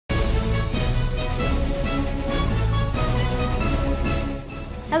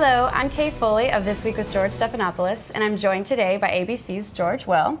Hello, I'm Kay Foley of This Week with George Stephanopoulos, and I'm joined today by ABC's George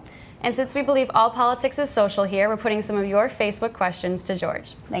Will. And since we believe all politics is social here, we're putting some of your Facebook questions to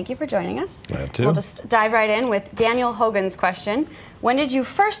George. Thank you for joining us. Glad to. We'll just dive right in with Daniel Hogan's question. When did you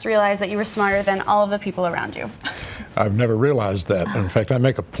first realize that you were smarter than all of the people around you? I've never realized that. In fact, I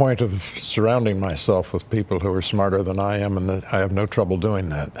make a point of surrounding myself with people who are smarter than I am, and I have no trouble doing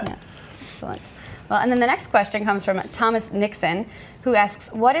that. Yeah, excellent. Well, and then the next question comes from Thomas Nixon, who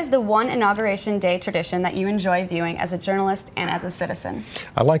asks, what is the one Inauguration Day tradition that you enjoy viewing as a journalist and as a citizen?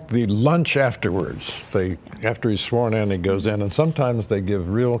 I like the lunch afterwards. After he's sworn in, he goes in, and sometimes they give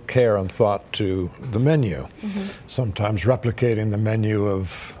real care and thought to the menu, sometimes replicating the menu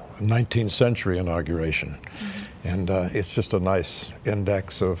of 19th century inauguration. And it's just a nice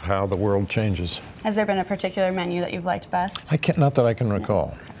index of how the world changes. Has there been a particular menu that you've liked best? Not that I can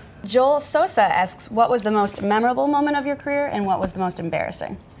recall. Joel Sosa asks, what was the most memorable moment of your career and what was the most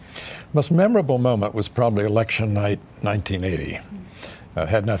embarrassing? Most memorable moment was probably election night 1980. It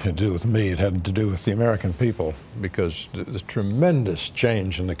had nothing to do with me, it had to do with the American people, because the tremendous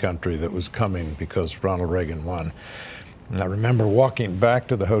change in the country that was coming because Ronald Reagan won. And I remember walking back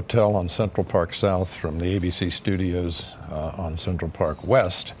to the hotel on Central Park South from the ABC studios on Central Park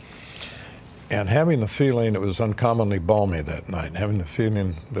West, and having the feeling, it was uncommonly balmy that night, having the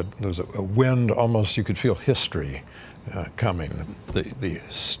feeling that there was a wind, almost you could feel history coming, the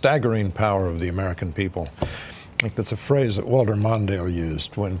staggering power of the American people. I think that's a phrase that Walter Mondale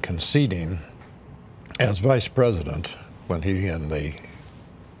used when conceding as vice president, when he and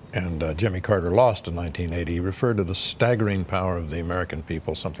Jimmy Carter lost in 1980. He referred to the staggering power of the American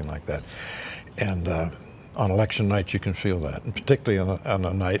people, something like that. And on election night, you can feel that, and particularly on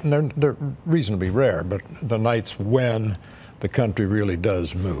a night, and they're reasonably rare, but the nights when the country really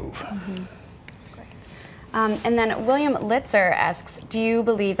does move. That's great. And then William Litzer asks, do you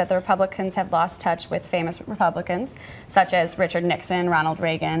believe that the Republicans have lost touch with famous Republicans, such as Richard Nixon, Ronald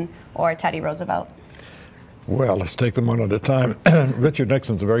Reagan, or Teddy Roosevelt? Well, let's take them one at a time. Richard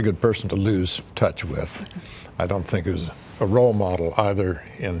Nixon's a very good person to lose touch with. I don't think he was a role model either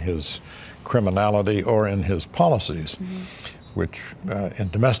in his criminality or in his policies, which in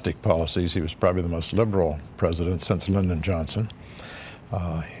domestic policies, he was probably the most liberal president since Lyndon Johnson.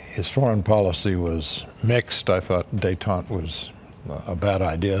 His foreign policy was mixed. I thought détente was a bad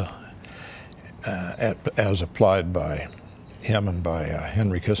idea as applied by him and by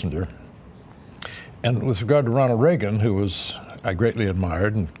Henry Kissinger. And with regard to Ronald Reagan, who I greatly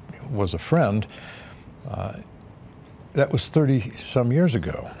admired and was a friend, that was 30-some years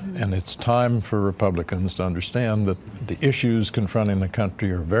ago, and it's time for Republicans to understand that the issues confronting the country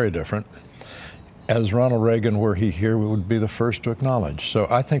are very different. As Ronald Reagan, were he here, would be the first to acknowledge. So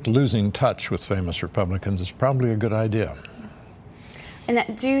I think losing touch with famous Republicans is probably a good idea.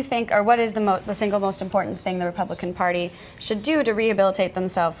 And do you think, or what is the single most important thing the Republican Party should do to rehabilitate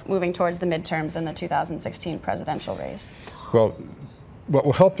themselves moving towards the midterms in the 2016 presidential race? Well, what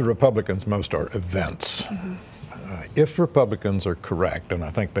will help the Republicans most are events. If Republicans are correct, and I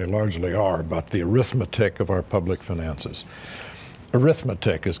think they largely are, about the arithmetic of our public finances,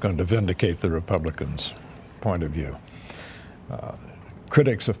 arithmetic is going to vindicate the Republicans' point of view.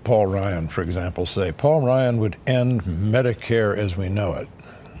 Critics of Paul Ryan, for example, say Paul Ryan would end Medicare as we know it.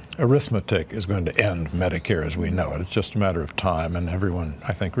 Arithmetic is going to end Medicare as we know it. It's just a matter of time, and everyone,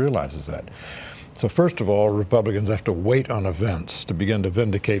 I think, realizes that. So first of all, Republicans have to wait on events to begin to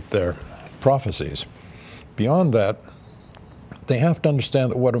vindicate their prophecies. Beyond that, they have to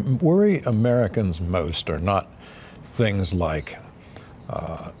understand that what worry Americans most are not things like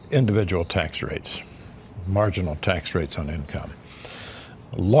individual tax rates, marginal tax rates on income.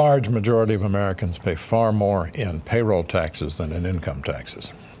 A large majority of Americans pay far more in payroll taxes than in income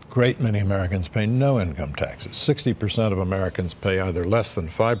taxes. Great many Americans pay no income taxes. 60% of Americans pay either less than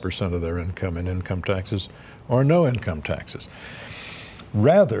 5% of their income in income taxes or no income taxes.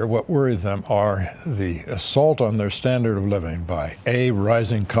 Rather, what worries them are the assault on their standard of living by A,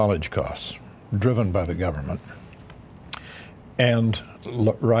 rising college costs, driven by the government, and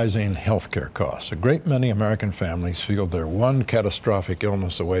rising health care costs. A great many American families feel they're one catastrophic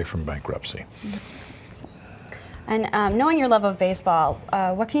illness away from bankruptcy. And knowing your love of baseball,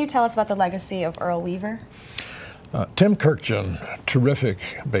 what can you tell us about the legacy of Earl Weaver? Tim Kurkjian, terrific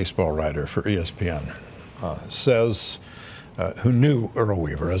baseball writer for ESPN, says, who knew Earl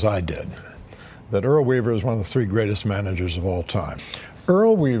Weaver, as I did, that Earl Weaver is one of the three greatest managers of all time.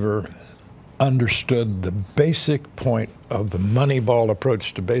 Earl Weaver understood the basic point of the Moneyball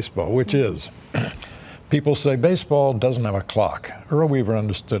approach to baseball, which is, people say baseball doesn't have a clock. Earl Weaver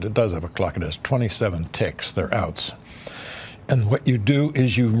understood it does have a clock. It has 27 ticks. They're outs. And what you do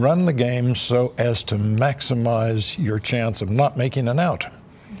is you run the game so as to maximize your chance of not making an out.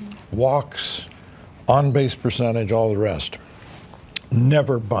 Walks, on-base percentage, all the rest.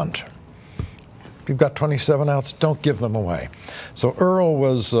 Never bunt. If you've got 27 outs, don't give them away. So Earl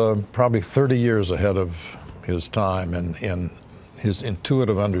was probably 30 years ahead of his time in his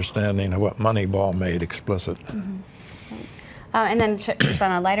intuitive understanding of what Moneyball made explicit. Excellent. And then just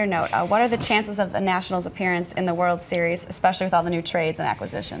on a lighter note, what are the chances of the Nationals' appearance in the World Series, especially with all the new trades and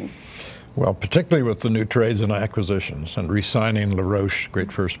acquisitions? Well, particularly with the new trades and acquisitions and re-signing LaRoche,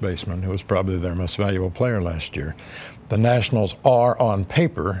 great first baseman, who was probably their most valuable player last year. The Nationals are, on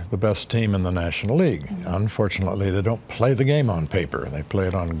paper, the best team in the National League. Unfortunately, they don't play the game on paper. They play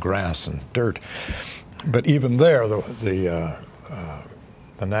it on grass and dirt. But even there, the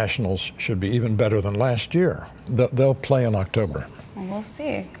Nationals should be even better than last year. They'll play in October. Well, we'll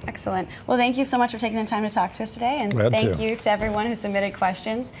see. Excellent. Well, thank you so much for taking the time to talk to us today, and thank you to everyone who submitted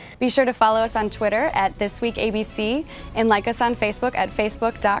questions. Be sure to follow us on Twitter at ThisWeekABC and like us on Facebook at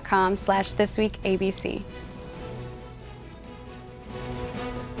facebook.com/ThisWeekABC.